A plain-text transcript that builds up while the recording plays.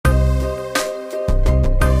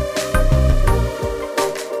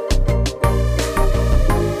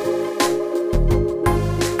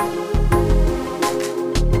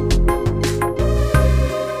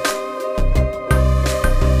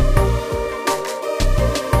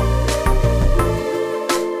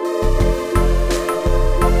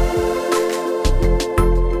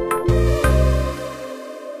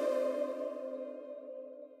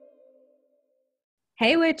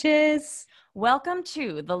Hey, witches! Welcome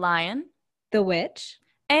to The Lion The Witch.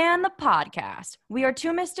 and the podcast. We are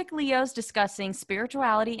two mystic Leos discussing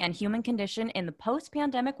spirituality and human condition in the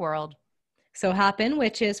post-pandemic world. So hop in,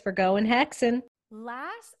 witches, we're going hexing.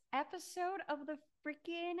 Last episode of the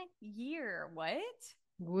freaking year. What?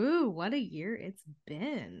 Woo, what a year it's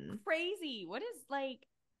been. Crazy. What is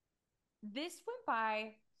this went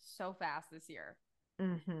by so fast this year.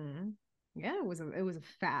 Mm-hmm. Yeah, it was a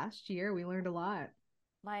fast year. We learned a lot.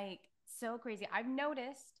 Like so crazy. I've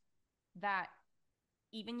noticed that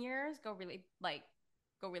even years go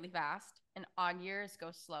really fast and odd years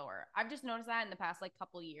go slower. I've just noticed that in the past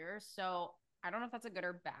couple years. So I don't know if that's a good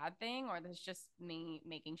or bad thing or that's just me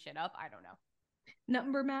making shit up. I don't know.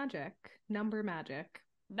 Number magic. Number magic.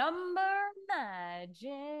 Number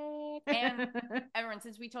magic. And everyone,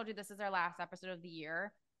 since we told you this is our last episode of the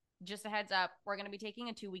year, just a heads up, we're going to be taking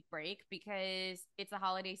a 2 week break because it's the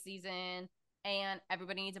holiday season and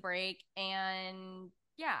everybody needs a break. And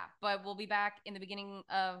yeah, but we'll be back in the beginning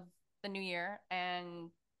of the new year. And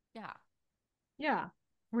yeah, Yeah,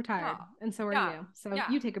 we're yeah, tired. And so are yeah, you. So yeah,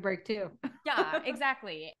 you take a break too. yeah,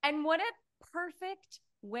 exactly. And what a perfect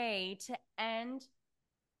way to end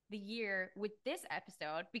the year with this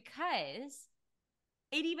episode because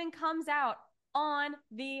it even comes out on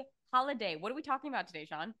the holiday. What are we talking about today,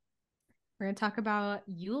 Sean? We're going to talk about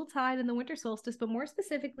Yuletide and the winter solstice, but more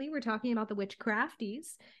specifically, we're talking about the witch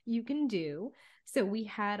crafties you can do. So we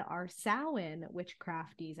had our Samhain witch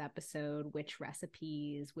crafties episode, witch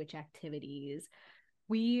recipes, witch activities.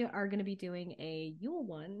 We are going to be doing a Yule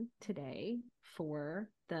one today for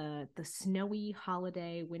the snowy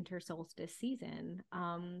holiday winter solstice season.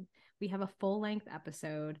 We have a full length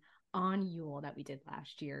episode on Yule that we did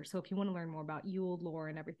last year. So if you want to learn more about Yule lore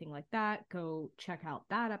and everything like that, go check out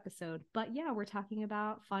that episode. But yeah, we're talking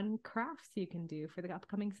about fun crafts you can do for the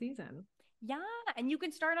upcoming season. Yeah, and you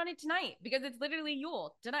can start on it tonight because it's literally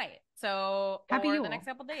Yule tonight. So, Happy or the next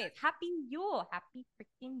Yule. couple days. Happy Yule. Happy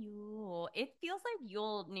freaking Yule. It feels like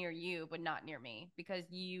Yule near you, but not near me because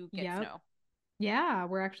you get Yep. snow. Yeah,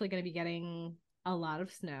 we're actually going to be getting a lot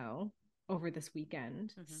of snow over this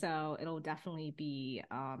weekend. Mm-hmm. So it'll definitely be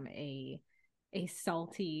a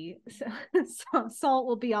salty salt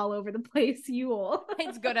will be all over the place, Yule.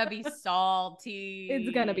 It's gonna be It's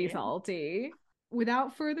gonna be salty. salty.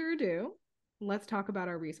 Without further ado, let's talk about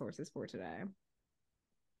our resources for today.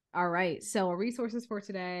 All right, so our resources for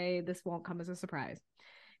today, this won't come as a surprise.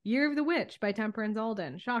 Year of the Witch by Temperance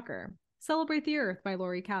Alden, shocker. Celebrate the Earth by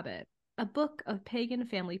Laurie Cabot. A Book of Pagan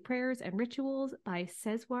Family Prayers and Rituals by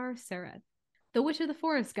Cesar Serret. The Witch of the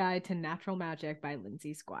Forest Guide to Natural Magic by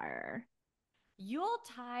Lindsay Squire.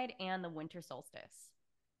 Yuletide and the winter solstice.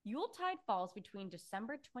 Yuletide falls between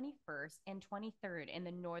December 21st and 23rd in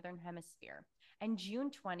the Northern Hemisphere and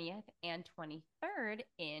June 20th and 23rd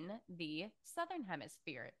in the Southern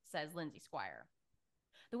Hemisphere, says Lindsay Squire.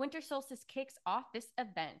 The winter solstice kicks off this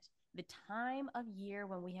event, the time of year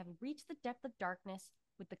when we have reached the depth of darkness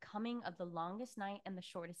with the coming of the longest night and the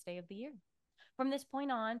shortest day of the year. From this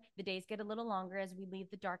point on, the days get a little longer as we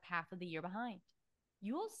leave the dark half of the year behind.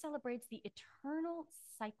 Yule celebrates the eternal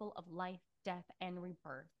cycle of life, death, and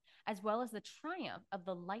rebirth, as well as the triumph of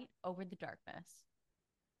the light over the darkness.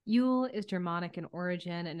 Yule is Germanic in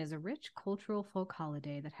origin and is a rich cultural folk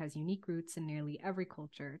holiday that has unique roots in nearly every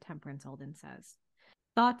culture, Temperance Alden says.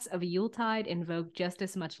 Thoughts of Yuletide invoke just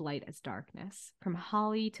as much light as darkness. From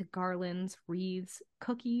holly to garlands, wreaths,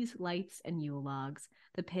 cookies, lights, and Yule logs,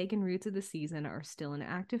 the pagan roots of the season are still an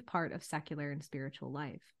active part of secular and spiritual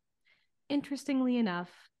life. Interestingly enough,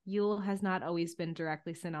 Yule has not always been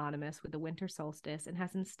directly synonymous with the winter solstice and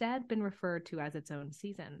has instead been referred to as its own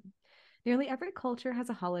season. Nearly every culture has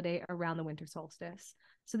a holiday around the winter solstice,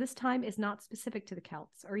 so this time is not specific to the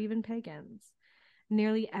Celts or even pagans.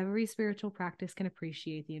 Nearly every spiritual practice can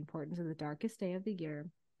appreciate the importance of the darkest day of the year,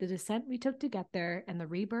 the descent we took to get there, and the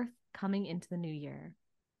rebirth coming into the new year.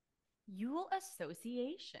 Yule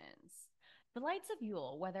associations. The lights of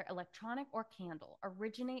Yule, whether electronic or candle,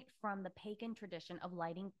 originate from the pagan tradition of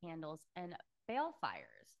lighting candles and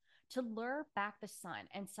balefires to lure back the sun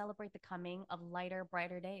and celebrate the coming of lighter,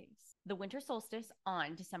 brighter days. The winter solstice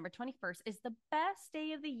on December 21st is the best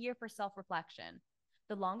day of the year for self reflection.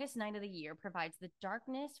 The longest night of the year provides the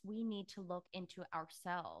darkness we need to look into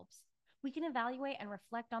ourselves. We can evaluate and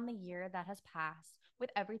reflect on the year that has passed with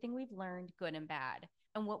everything we've learned, good and bad,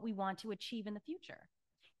 and what we want to achieve in the future.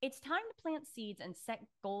 It's time to plant seeds and set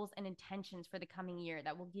goals and intentions for the coming year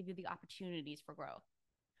that will give you the opportunities for growth.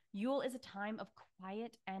 Yule is a time of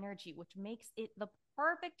quiet energy, which makes it the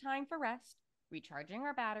perfect time for rest, recharging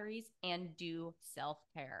our batteries, and do self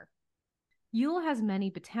care. Yule has many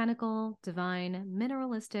botanical, divine,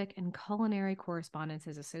 mineralistic, and culinary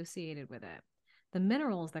correspondences associated with it. The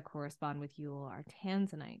minerals that correspond with Yule are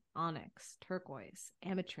tanzanite, onyx, turquoise,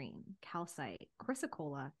 ametrine, calcite,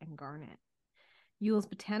 chrysocolla, and garnet. Yule's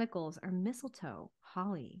botanicals are mistletoe,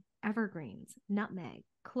 holly, evergreens, nutmeg,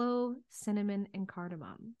 clove, cinnamon, and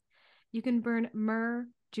cardamom. You can burn myrrh,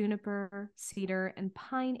 juniper, cedar, and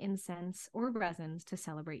pine incense or resins to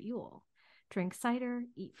celebrate Yule. Drink cider,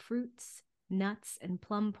 eat fruits, nuts, and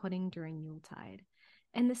plum pudding during Yuletide.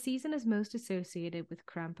 And the season is most associated with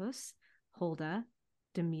Krampus, Holda,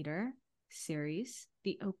 Demeter, Ceres,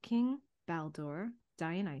 the Oak King, Baldur,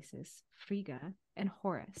 Dionysus, Frigga, and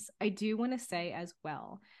Horus. I do want to say as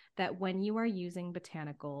well that when you are using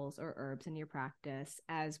botanicals or herbs in your practice,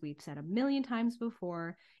 as we've said a million times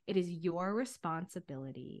before, it is your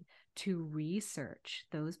responsibility to research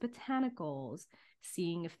those botanicals,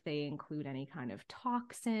 seeing if they include any kind of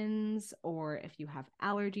toxins or if you have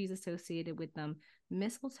allergies associated with them.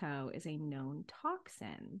 Mistletoe is a known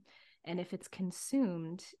toxin, and if it's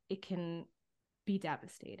consumed, it can be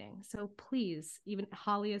devastating. So please, even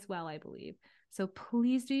holly as well, I believe. So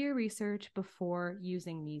please do your research before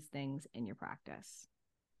using these things in your practice.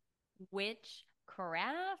 Which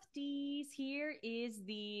crafties? Here is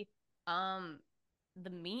the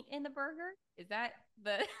meat in the burger. Is that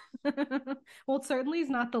the Well, it certainly is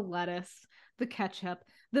not the lettuce, the ketchup,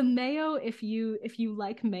 the mayo if you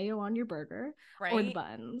like mayo on your burger, or the right?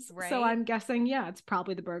 buns. So Right? I'm guessing, yeah, it's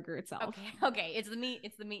probably the burger itself. Okay, okay. It's the meat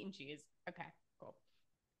and cheese. Okay, cool.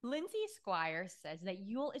 Lindsay Squire says that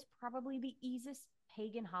Yule is probably the easiest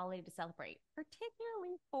pagan holiday to celebrate,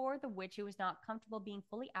 particularly for the witch who is not comfortable being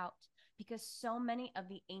fully out, because so many of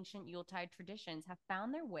the ancient Yuletide traditions have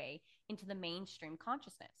found their way into the mainstream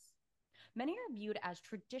consciousness. Many are viewed as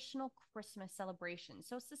traditional Christmas celebrations,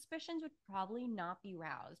 so suspicions would probably not be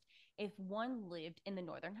roused if one lived in the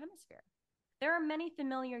Northern Hemisphere. There are many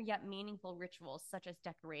familiar yet meaningful rituals, such as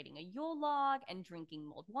decorating a Yule log and drinking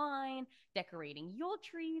mulled wine, decorating Yule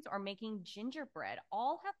trees, or making gingerbread,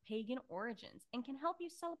 all have pagan origins and can help you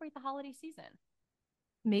celebrate the holiday season.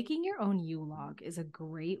 Making your own Yule log is a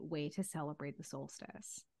great way to celebrate the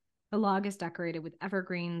solstice. The log is decorated with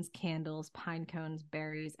evergreens, candles, pine cones,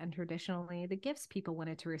 berries, and traditionally the gifts people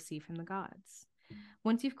wanted to receive from the gods.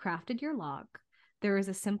 Once you've crafted your log, there is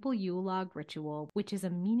a simple Yule log ritual, which is a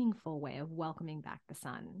meaningful way of welcoming back the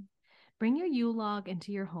sun. Bring your Yule log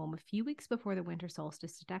into your home a few weeks before the winter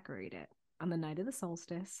solstice to decorate it. On the night of the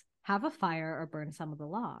solstice, have a fire or burn some of the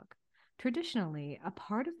log. Traditionally, a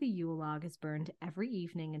part of the Yule log is burned every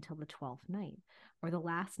evening until the 12th night, or the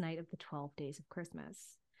last night of the 12 days of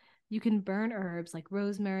Christmas. You can burn herbs like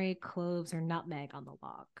rosemary, cloves, or nutmeg on the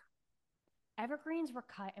log. Evergreens were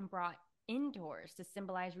cut and brought indoors to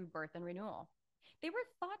symbolize rebirth and renewal. They were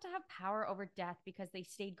thought to have power over death because they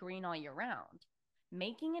stayed green all year round.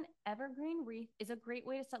 Making an evergreen wreath is a great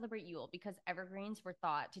way to celebrate Yule because evergreens were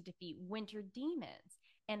thought to defeat winter demons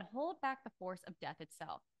and hold back the force of death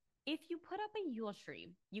itself. If you put up a Yule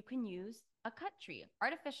tree, you can use a cut tree,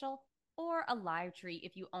 artificial, or a live tree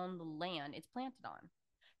if you own the land it's planted on.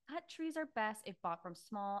 Cut trees are best if bought from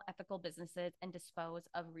small, ethical businesses and disposed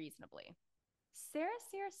of reasonably. Sarah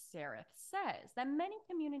Seraph says that many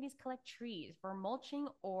communities collect trees for mulching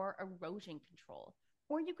or erosion control,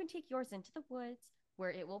 or you can take yours into the woods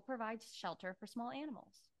where it will provide shelter for small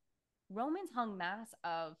animals. Romans hung masks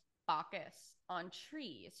of Bacchus on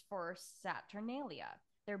trees for Saturnalia,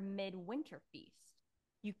 their midwinter feast.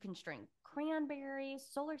 You can string cranberries,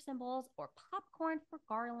 solar symbols, or popcorn for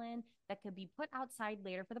garland that could be put outside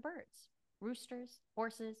later for the birds. Roosters,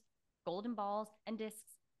 horses, golden balls and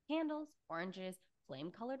discs, candles, oranges,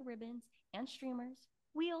 flame colored ribbons and streamers,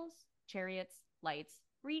 wheels, chariots, lights,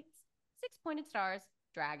 wreaths, six pointed stars,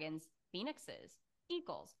 dragons, phoenixes,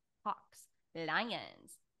 eagles, hawks,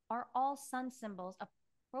 lions are all sun symbols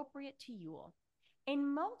appropriate to Yule.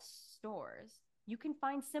 In most stores, you can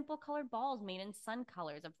find simple colored balls made in sun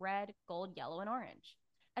colors of red, gold, yellow, and orange,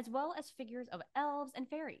 as well as figures of elves and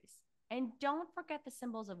fairies. And don't forget the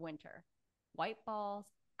symbols of winter: white balls,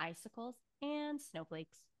 icicles, and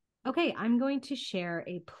snowflakes. Okay, I'm going to share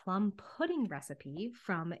a plum pudding recipe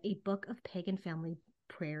from a book of pagan family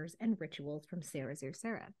prayers and rituals from Sarah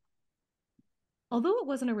Sarah. Although it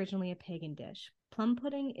wasn't originally a pagan dish, plum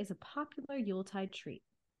pudding is a popular Yuletide treat.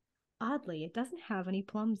 Oddly, it doesn't have any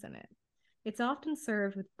plums in it. It's often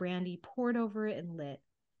served with brandy poured over it and lit,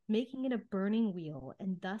 making it a burning wheel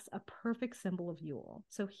and thus a perfect symbol of Yule.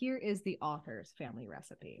 So here is the author's family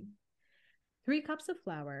recipe: 3 cups of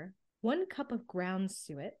flour, 1 cup of ground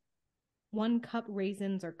suet, 1 cup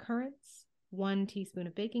raisins or currants, 1 teaspoon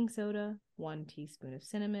of baking soda, 1 teaspoon of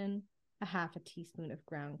cinnamon, a half a teaspoon of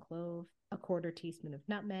ground clove, a quarter teaspoon of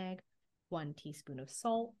nutmeg, 1 teaspoon of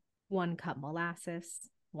salt, 1 cup molasses,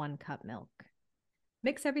 1 cup milk.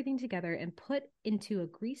 Mix everything together and put into a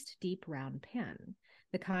greased deep round pan.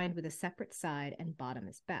 The kind with a separate side and bottom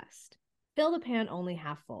is best. Fill the pan only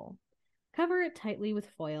half full. Cover it tightly with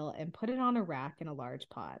foil and put it on a rack in a large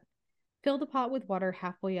pot. Fill the pot with water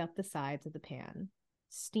halfway up the sides of the pan.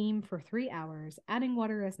 Steam for 3 hours, adding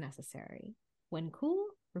water as necessary. When cool,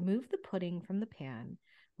 remove the pudding from the pan,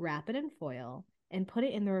 wrap it in foil, and put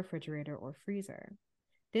it in the refrigerator or freezer.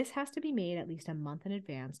 This has to be made at least a month in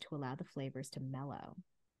advance to allow the flavors to mellow.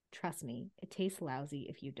 Trust me, it tastes lousy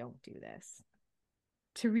if you don't do this.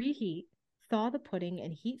 To reheat, thaw the pudding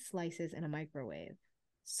and heat slices in a microwave.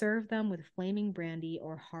 Serve them with flaming brandy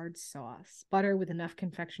or hard sauce. Butter with enough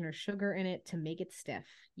confectioner's sugar in it to make it stiff.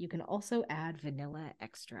 You can also add vanilla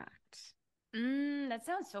extract. That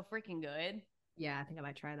sounds so freaking good. Yeah, I think I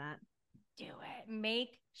might try that. Do it.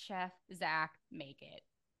 Make Chef Zach make it.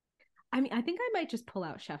 I mean, I think I might just pull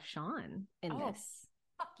out Chef Sean in this.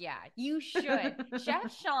 Fuck yeah, you should.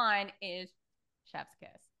 Chef Sean is Chef's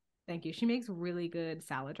kiss. Thank you. She makes really good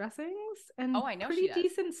salad dressings and I know pretty she does.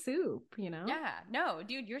 decent soup, you know? Yeah, no,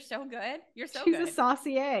 dude, you're so good. You're so She's good. a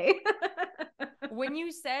saucier. When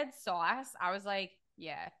you said sauce, I was like,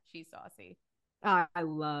 yeah, she's saucy. I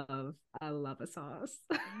love a sauce.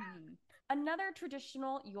 Another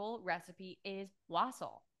traditional Yule recipe is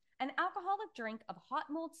wassail, an alcoholic drink of hot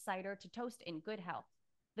mulled cider to toast in good health.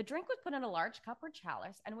 The drink was put in a large cup or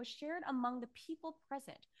chalice and was shared among the people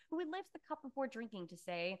present, who would lift the cup before drinking to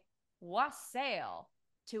say, wassail,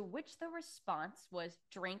 to which the response was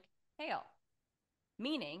drink hail,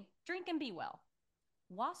 meaning drink and be well.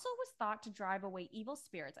 Wassail was thought to drive away evil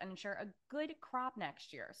spirits and ensure a good crop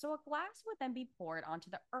next year, so a glass would then be poured onto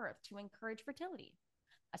the earth to encourage fertility.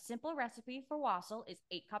 A simple recipe for wassail is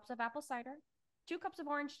 8 cups of apple cider, 2 cups of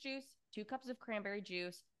orange juice, 2 cups of cranberry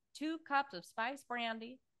juice, 2 cups of spice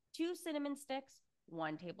brandy, 2 cinnamon sticks,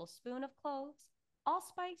 1 tablespoon of cloves,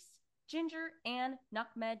 allspice, ginger, and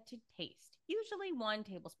nutmeg to taste, usually 1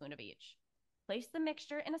 tablespoon of each. Place the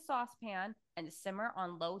mixture in a saucepan and simmer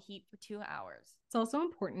on low heat for 2 hours. It's also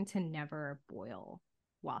important to never boil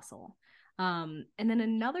wassail. And then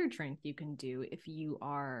another drink you can do if you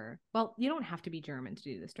are, well, you don't have to be German to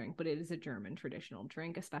do this drink, but it is a German traditional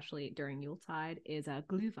drink, especially during Yuletide, is a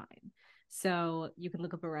Glühwein. So you can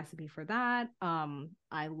look up a recipe for that.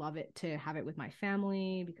 I love it to have it with my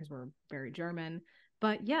family because we're very German.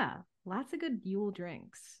 But yeah, lots of good Yule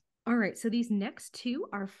drinks. All right, so these next two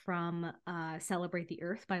are from Celebrate the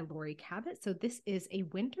Earth by Lori Cabot. So this is a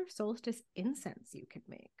winter solstice incense you can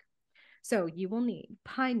make. So you will need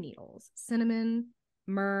pine needles, cinnamon,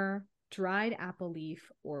 myrrh, dried apple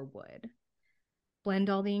leaf, or wood.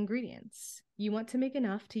 Blend all the ingredients. You want to make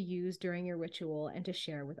enough to use during your ritual and to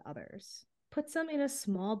share with others. Put some in a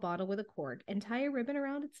small bottle with a cork and tie a ribbon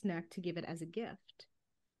around its neck to give it as a gift.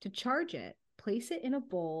 To charge it, place it in a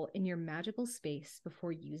bowl in your magical space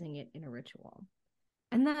before using it in a ritual.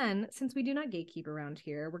 And then, since we do not gatekeep around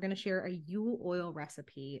here, we're going to share a Yule oil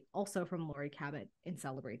recipe, also from Lori Cabot in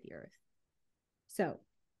Celebrate the Earth. So,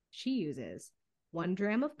 she uses 1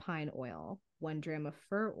 dram of pine oil, 1 dram of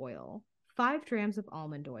fir oil, 5 drams of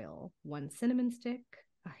almond oil, 1 cinnamon stick,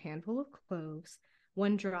 a handful of cloves,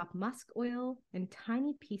 1 drop musk oil, and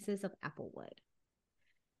tiny pieces of apple wood.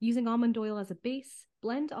 Using almond oil as a base,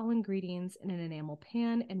 blend all ingredients in an enamel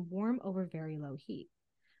pan and warm over very low heat.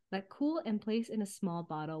 Let cool and place in a small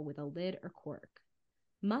bottle with a lid or cork.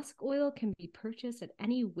 Musk oil can be purchased at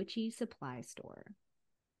any witchy supply store.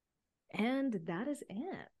 And that is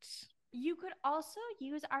it. You could also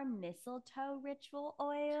use our mistletoe ritual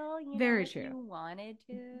oil, Very if true. you wanted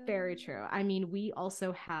to. Very true. I mean, we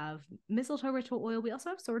also have mistletoe ritual oil. We also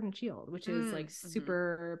have Sword and Shield, which is like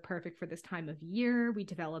super perfect for this time of year. We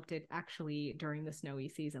developed it actually during the snowy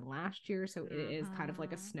season last year, so it is kind of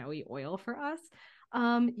like a snowy oil for us.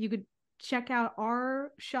 You could check out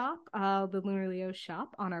our shop, the Lunar Leo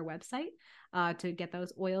shop on our website to get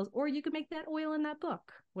those oils, or you could make that oil in that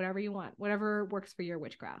book, whatever you want, whatever works for your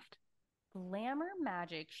witchcraft. Glamour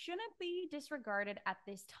magic shouldn't be disregarded at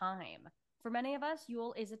this time. For many of us,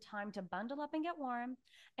 Yule is a time to bundle up and get warm,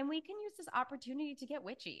 and we can use this opportunity to get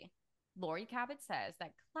witchy. Lori Cabot says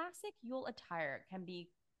that classic Yule attire can be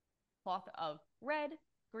cloth of red,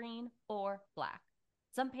 green, or black.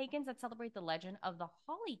 Some pagans that celebrate the legend of the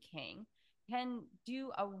Holly King can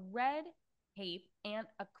do a red cape and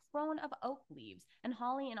a crown of oak leaves and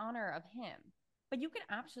holly in honor of him. But you can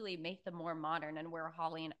actually make them more modern and wear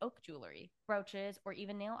holly and oak jewelry, brooches, or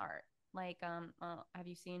even nail art. Like, have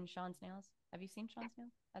you seen Sean's nails? Have you seen Sean's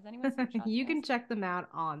nails? Has anyone seen Sean's You nails? can check them out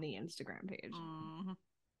on the Instagram page. Mm-hmm.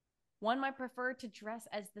 One might prefer to dress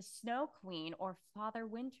as the Snow Queen or Father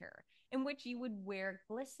Winter, in which you would wear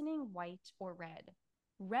glistening white or red.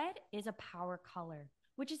 Red is a power color,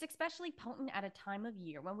 which is especially potent at a time of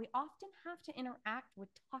year when we often have to interact with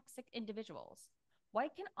toxic individuals.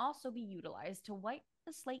 White can also be utilized to wipe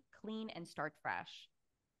the slate clean and start fresh.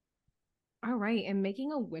 All right, and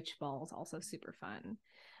making a witch ball is also super fun.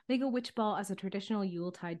 Make a witch ball as a traditional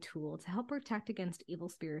Yuletide tool to help protect against evil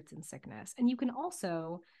spirits and sickness. And you can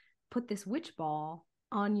also put this witch ball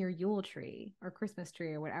on your Yule tree or Christmas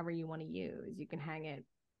tree or whatever you want to use. You can hang it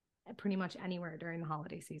pretty much anywhere during the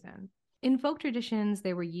holiday season. In folk traditions,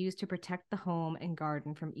 they were used to protect the home and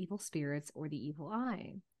garden from evil spirits or the evil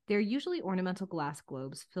eye. They're usually ornamental glass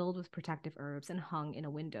globes filled with protective herbs and hung in a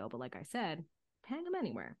window, but like I said, hang them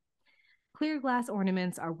anywhere. Clear glass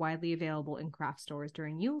ornaments are widely available in craft stores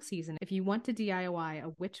during Yule season if you want to DIY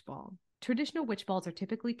a witch ball. Traditional witch balls are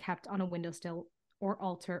typically kept on a windowsill or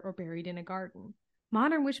altar or buried in a garden.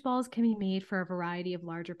 Modern witch balls can be made for a variety of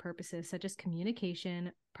larger purposes, such as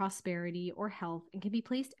communication, prosperity, or health, and can be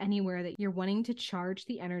placed anywhere that you're wanting to charge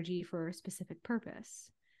the energy for a specific purpose.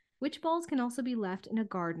 Witch balls can also be left in a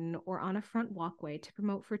garden or on a front walkway to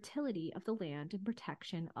promote fertility of the land and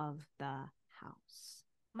protection of the house.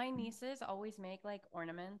 My nieces always make like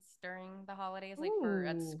ornaments during the holidays, like for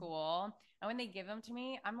at Ooh. school. And when they give them to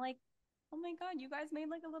me, I'm like, oh my God, you guys made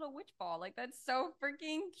like a little witch ball. Like, that's so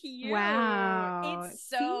freaking cute. Wow. It's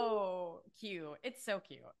See? so cute. It's so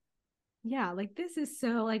cute. Yeah, like this is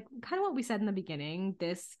so like kind of what we said in the beginning.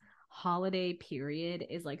 This holiday period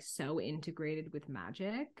is like so integrated with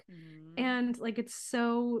magic. Mm-hmm. And like it's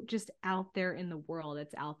so just out there in the world.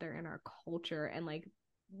 It's out there in our culture. And like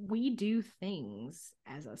we do things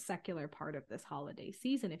as a secular part of this holiday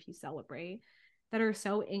season, if you celebrate, that are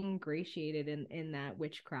so ingratiated in that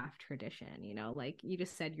witchcraft tradition. Like you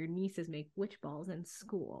just said, your nieces make witch balls in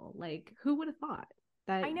school. Like who would have thought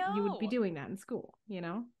that I you would be know. doing that in school?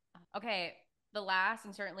 Okay, the last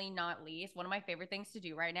and certainly not least, one of my favorite things to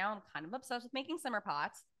do right now, I'm kind of obsessed with making simmer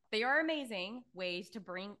pots. They are amazing ways to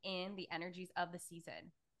bring in the energies of the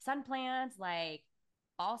season. Sun plants like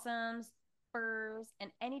balsams, firs,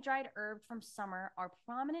 and any dried herbs from summer are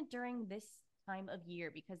prominent during this time of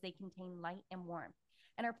year because they contain light and warmth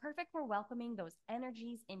and are perfect for welcoming those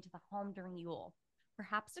energies into the home during Yule,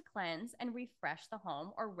 perhaps to cleanse and refresh the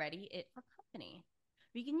home or ready it for company.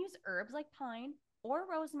 We can use herbs like pine or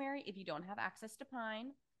rosemary if you don't have access to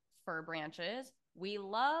pine, fir branches. We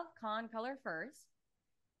love concolor firs,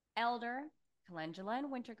 elder, calendula,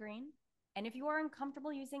 and wintergreen. And if you are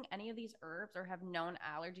uncomfortable using any of these herbs or have known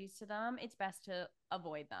allergies to them, it's best to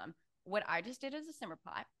avoid them. What I just did is a simmer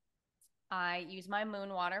pot. I use my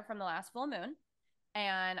moon water from the last full moon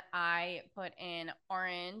and I put in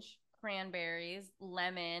orange, cranberries,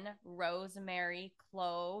 lemon, rosemary,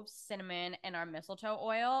 cloves, cinnamon, and our mistletoe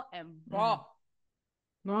oil. And Mm. bro,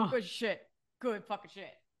 Oh. good shit. Good fucking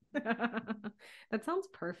shit. That sounds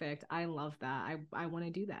perfect. I love that. I want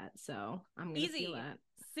to do that. So I'm gonna steal Easy. that.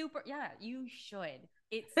 Super. Yeah, you should.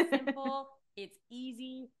 It's simple. It's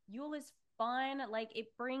easy. Yule is fun. Like,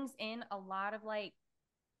 it brings in a lot of like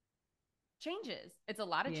changes. It's a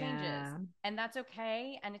lot of changes. Yeah. And that's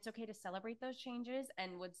okay. And it's okay to celebrate those changes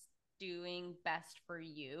and what's doing best for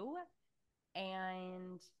you.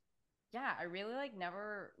 And yeah, I really like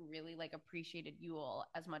never really like appreciated Yule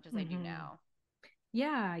as much as I do Mm-hmm. now.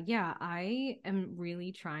 Yeah. I am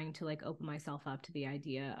really trying to like open myself up to the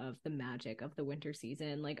idea of the magic of the winter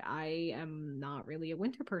season. Like I am not really a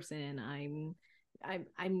winter person. I'm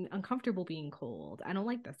uncomfortable being cold. I don't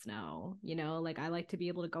like the snow. Like I like to be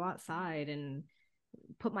able to go outside and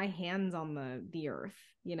put my hands on the earth,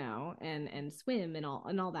 and swim and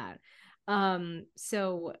all that.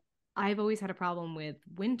 So I've always had a problem with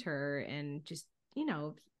winter and just,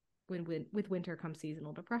 when with winter comes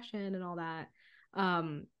seasonal depression and all that.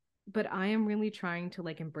 But I am really trying to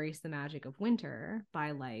like embrace the magic of winter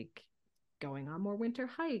by like going on more winter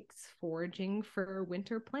hikes, foraging for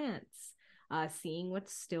winter plants, seeing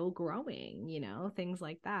what's still growing, things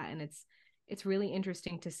like that. And it's really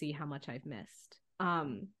interesting to see how much I've missed. I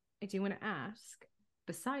do want to ask,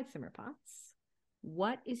 besides simmer pots,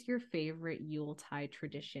 what is your favorite Yuletide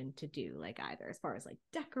tradition to do? Like either as far as like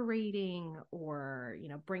decorating or,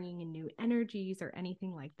 bringing in new energies or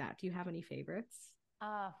anything like that. Do you have any favorites?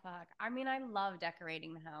 Oh, fuck. I mean, I love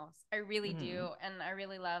decorating the house. I really Mm-hmm. do. And I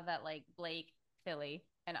really love that, like, Blake, Philly,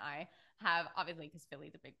 and I have, obviously, because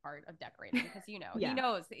Philly's a big part of decorating, because, he Yeah.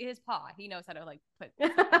 knows his paw. He knows how to, like, put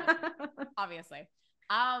stuff on it, obviously.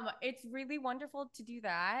 It's really wonderful to do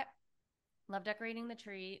that. Love decorating the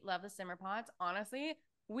tree. Love the simmer pots. Honestly,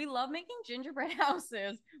 we love making gingerbread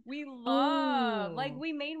houses. We love, like, Oh.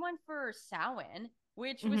 we made one for Samhain,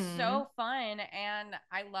 which was Mm-hmm. so fun. And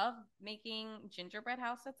I love making gingerbread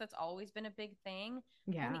houses. That's always been a big thing.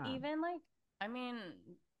 And Yeah. even, like, I mean,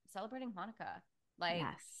 celebrating Hanukkah, like,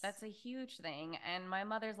 Yes. that's a huge thing. And my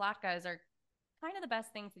mother's latkes are kind of the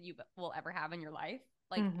best things that you will ever have in your life,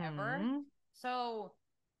 like, ever. Mm-hmm. So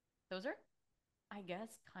those are, I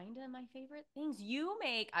guess, kind of my favorite things. You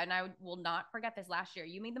make, and I will not forget this last year,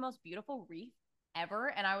 you made the most beautiful wreath ever.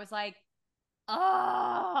 And I was like,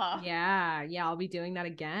 oh, Yeah, yeah, I'll be doing that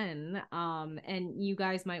again. And you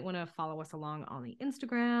guys might want to follow us along on the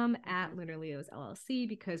Instagram mm-hmm. at Literally LLC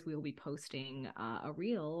because we will be posting a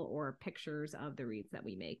reel or pictures of the reads that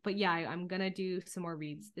we make. But yeah, I'm gonna do some more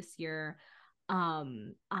reads this year.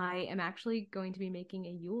 I am actually going to be making a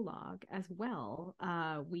Yule log as well.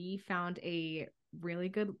 We found a really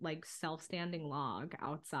good like self-standing log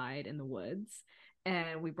outside in the woods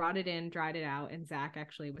and we brought it in, dried it out, and Zach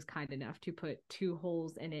actually was kind enough to put 2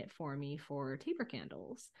 holes in it for me for taper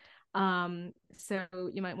candles. So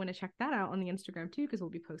you might want to check that out on the Instagram too, because we'll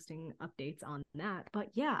be posting updates on that. But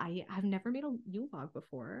yeah, I've never made a Yule log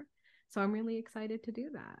before, so I'm really excited to do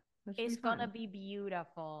that. That should be It's gonna fun. be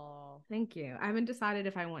beautiful. Thank you. I haven't decided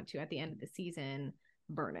if I want to at the end of the season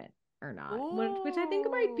burn it or not, which I think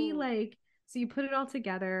might be Ooh. like so you put it all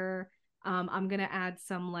together. I'm gonna add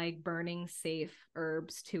some like burning safe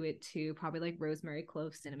herbs to it too, probably like rosemary,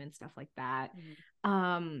 clove, cinnamon, stuff like that. Mhm.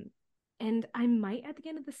 Um, and I might at the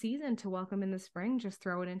end of the season to welcome in the spring just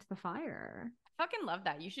throw it into the fire. I fucking love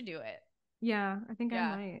that. You should do it. Yeah, I think I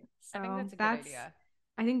Yeah, might. I think So that's a good that's idea.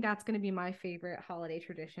 I think that's going to be my favorite holiday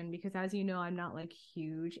tradition because as you know, I'm not like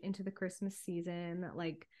huge into the Christmas season.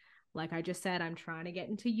 Like I just said, I'm trying to get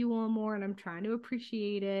into Yule more and I'm trying to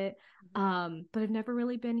appreciate it. Mhm. But I've never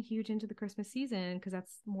really been huge into the Christmas season because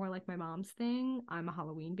that's more like my mom's thing. I'm a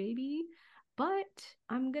Halloween baby, but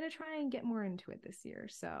I'm going to try and get more into it this year.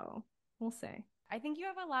 So we'll see. I think you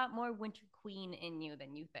have a lot more winter queen in you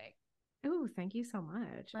than you think. Oh, thank you so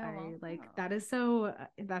much. You're I like that welcome. is so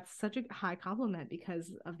that's such a high compliment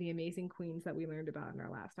because of the amazing queens that we learned about in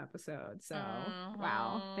our last episode. So,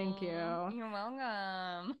 wow, thank you. You're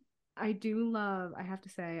welcome. I have to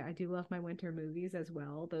say, I do love my winter movies as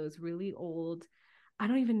well. Those really old, I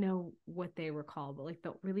don't even know what they were called, but like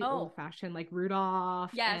the really old Oh, fashioned like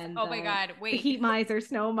Rudolph yes. and Oh my God. the Wait. Heat Miser,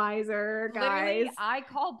 Snow Miser Literally, guys. I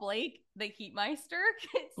call Blake the Heatmeister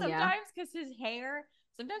Yeah. sometimes because his hair,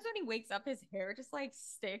 sometimes when he wakes up, his hair just like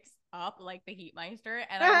sticks up like the Heatmeister.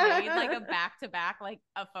 And I made like a back to back, like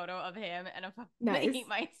a photo of him and a photo of the Nice.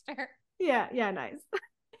 Heatmeister. Yeah, yeah, nice.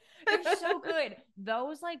 They're so good.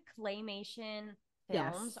 Those like claymation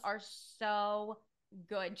films Yes. are so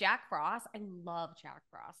good. Jack Frost, I love Jack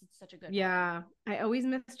Frost. It's such a good one. Yeah, I always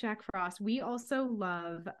miss Jack Frost. We also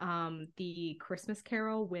love the Christmas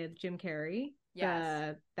Carol with Jim Carrey. Yes.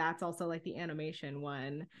 The that's also like the animation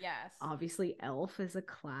one. Yes. Obviously Elf is a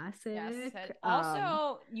Yes. classic.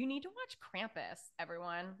 Also, you need to watch Krampus,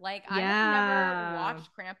 everyone. Like, I have never Yeah,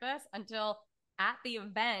 watched Krampus until at the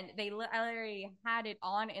event. They literally had it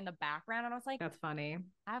on in the background, and I was like, that's funny.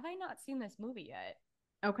 have I not seen this movie yet?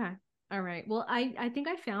 Okay. All right. Well, I think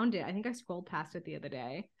I found it. I think I scrolled past it the other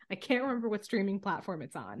day. I can't remember what streaming platform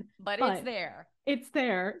it's on, But it's but there. it's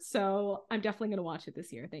there. So I'm definitely gonna watch it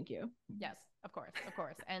this year. Thank you. Yes, of course, of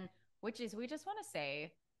course. And which is, we just want to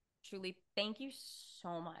say, truly, thank you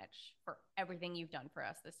so much for everything you've done for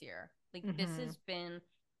us this year. Like, this Mm-hmm. has been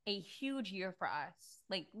a huge year for us,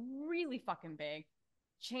 like, really fucking big.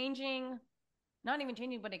 Changing, not even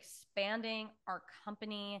changing, but expanding our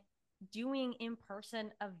company, doing in person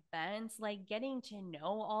events, like, getting to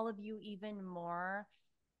know all of you even more.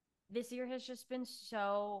 This year has just been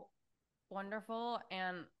so wonderful.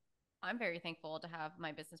 And I'm very thankful to have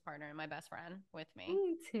my business partner and my best friend with me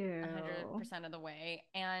Me too. 100% of the way.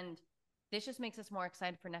 And this just makes us more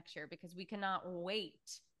excited for next year because we cannot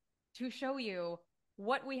wait to show you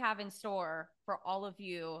what we have in store for all of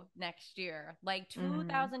you next year. Like Mm-hmm.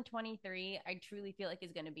 2023, I truly feel like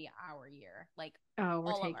is going to be our year, like Oh,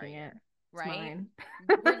 we're all of our taking it. year, It's right? mine.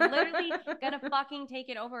 We're literally going to fucking take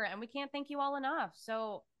it over and we can't thank you all enough.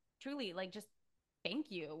 So truly, like, just thank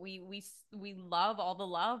you. We love all the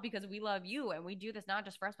love because we love you and we do this not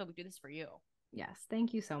just for us, but we do this for you. Yes,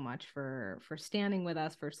 thank you so much for standing with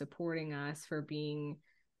us, for supporting us, for being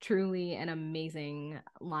truly an amazing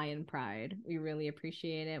Lion Pride. We really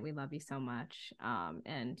appreciate it. We love you so much.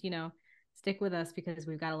 And stick with us because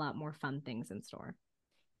we've got a lot more fun things in store.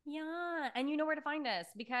 Yeah. And you know where to find us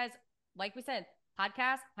because, like we said,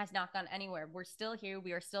 podcast has not gone anywhere. We're still here.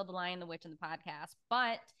 We are still the Lion, the Witch, and the podcast.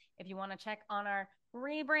 But If you want to check on our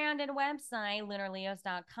rebranded website,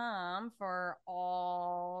 lunarleos.com, for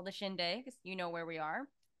all the shindigs, you know where we are.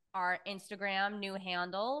 Our Instagram new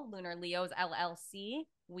handle, Lunar Leos LLC.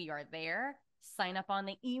 We are there. Sign up on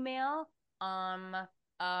the email.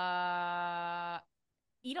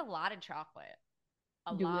 Eat a lot of chocolate.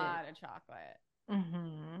 A Do it. lot of chocolate.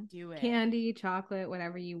 Mm-hmm. Do it. Candy, chocolate,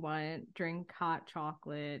 whatever you want. Drink hot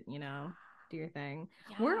chocolate, do your thing.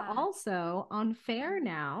 Yeah. We're also on Fair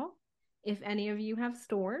now. If any of you have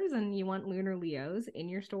stores and you want Lunar Leos in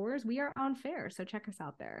your stores, we are on Fair. So check us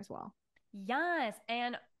out there as well. Yes.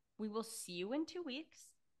 And we will see you in 2 weeks.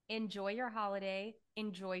 Enjoy your holiday.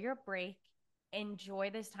 Enjoy your break. Enjoy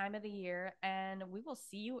this time of the year. And we will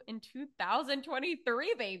see you in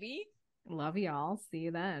 2023, baby. Love y'all. See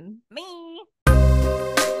you then. Me.